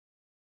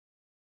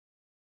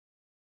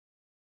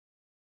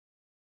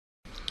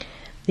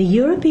The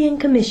European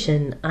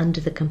Commission, under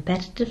the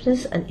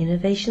Competitiveness and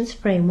Innovations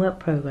Framework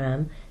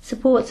Programme,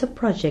 supports a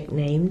project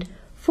named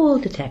Fall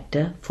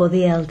Detector for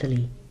the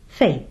Elderly,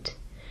 FATE,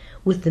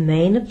 with the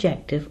main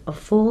objective of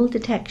fall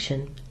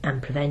detection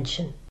and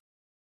prevention.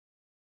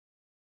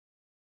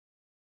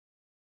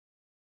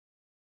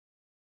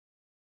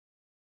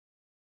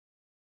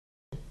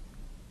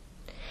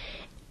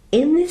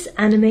 In this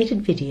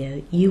animated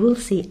video, you will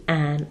see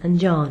Anne and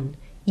John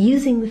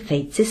using the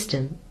FATE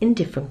system in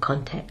different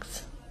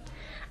contexts.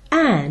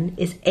 Anne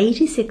is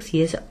 86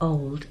 years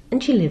old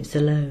and she lives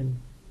alone.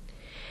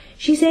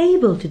 She's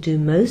able to do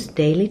most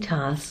daily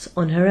tasks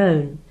on her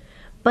own,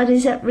 but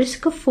is at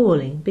risk of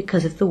falling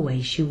because of the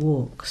way she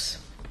walks.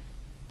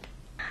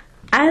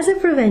 As a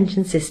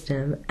prevention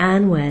system,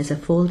 Anne wears a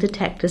fall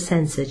detector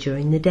sensor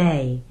during the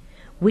day,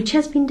 which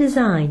has been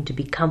designed to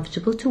be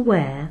comfortable to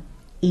wear,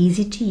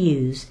 easy to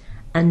use,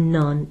 and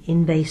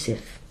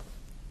non-invasive.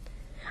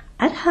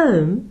 At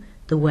home,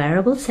 the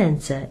wearable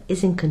sensor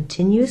is in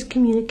continuous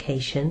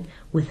communication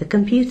with the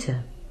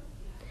computer.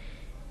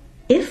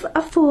 If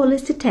a fall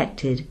is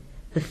detected,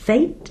 the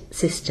FATE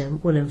system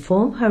will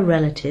inform her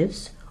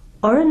relatives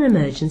or an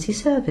emergency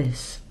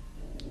service.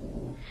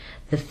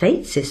 The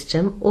FATE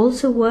system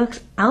also works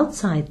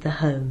outside the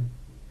home.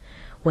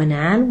 When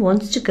Anne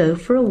wants to go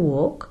for a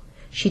walk,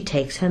 she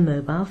takes her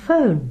mobile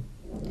phone.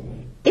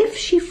 If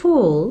she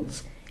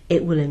falls,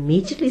 it will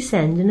immediately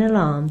send an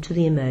alarm to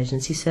the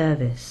emergency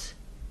service.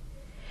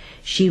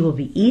 She will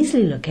be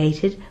easily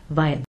located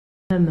via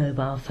her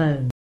mobile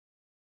phone.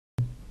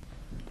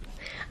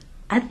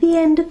 At the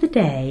end of the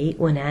day,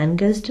 when Anne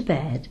goes to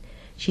bed,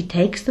 she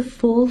takes the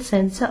fall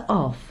sensor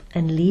off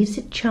and leaves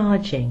it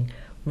charging,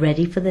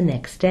 ready for the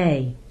next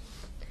day.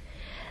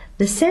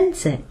 The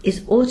sensor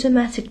is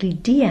automatically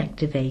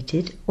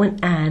deactivated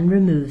when Anne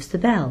removes the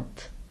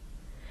belt.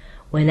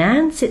 When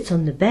Anne sits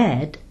on the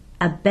bed,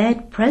 a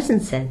bed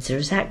presence sensor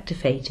is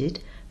activated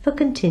for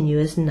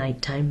continuous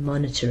nighttime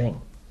monitoring.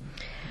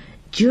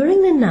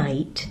 During the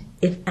night,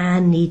 if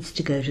Anne needs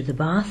to go to the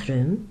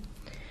bathroom,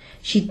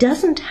 she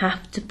doesn't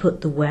have to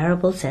put the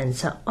wearable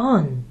sensor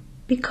on,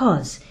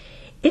 because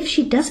if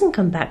she doesn't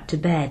come back to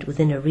bed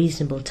within a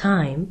reasonable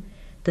time,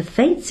 the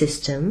FATE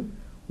system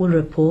will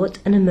report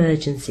an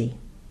emergency.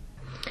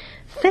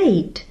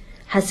 FATE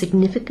has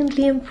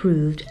significantly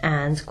improved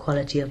Anne's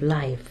quality of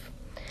life.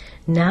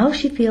 Now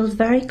she feels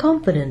very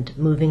confident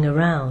moving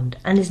around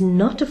and is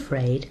not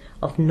afraid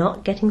of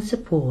not getting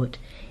support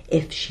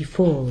if she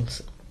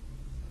falls.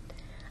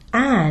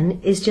 Anne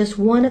is just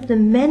one of the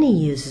many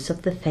users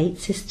of the FATE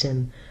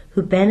system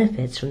who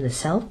benefits from the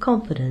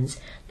self-confidence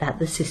that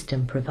the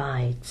system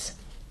provides.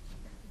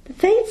 The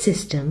FATE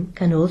system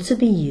can also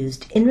be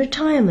used in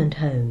retirement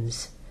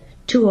homes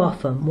to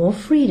offer more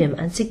freedom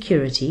and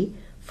security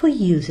for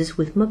users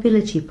with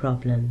mobility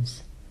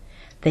problems.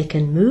 They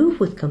can move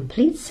with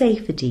complete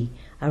safety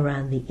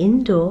around the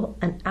indoor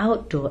and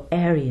outdoor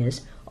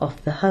areas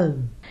of the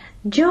home.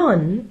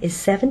 John is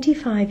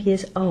 75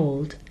 years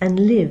old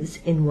and lives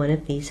in one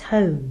of these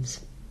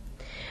homes.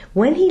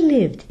 When he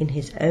lived in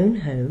his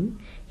own home,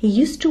 he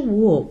used to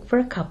walk for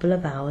a couple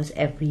of hours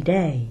every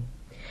day.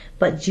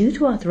 But due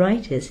to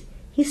arthritis,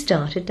 he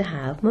started to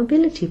have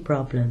mobility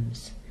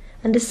problems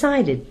and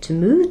decided to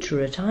move to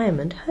a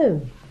retirement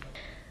home.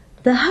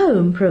 The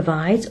home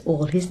provides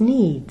all his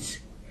needs.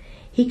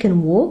 He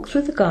can walk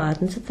through the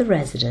gardens of the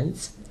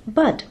residence,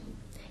 but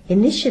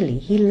initially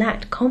he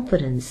lacked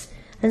confidence,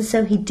 and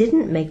so he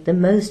didn't make the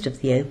most of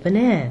the open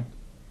air.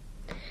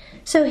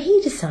 So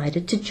he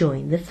decided to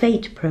join the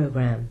FATE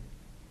program.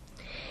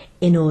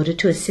 In order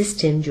to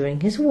assist him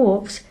during his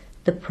walks,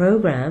 the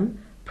program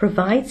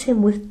provides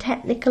him with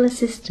technical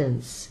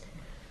assistance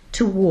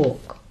to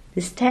walk.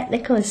 This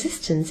technical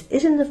assistance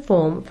is in the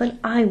form of an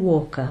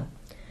iWalker,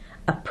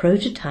 a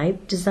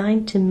prototype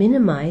designed to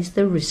minimize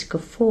the risk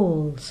of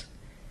falls.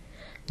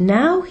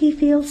 Now he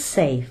feels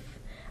safe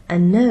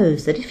and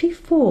knows that if he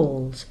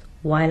falls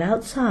while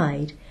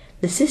outside,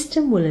 the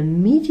system will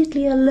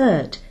immediately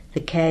alert the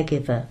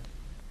caregiver.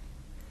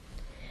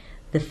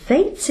 The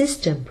FATE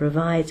system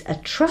provides a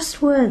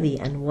trustworthy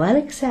and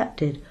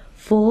well-accepted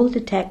fall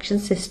detection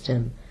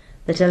system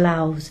that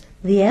allows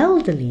the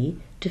elderly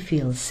to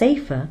feel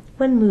safer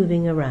when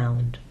moving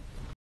around.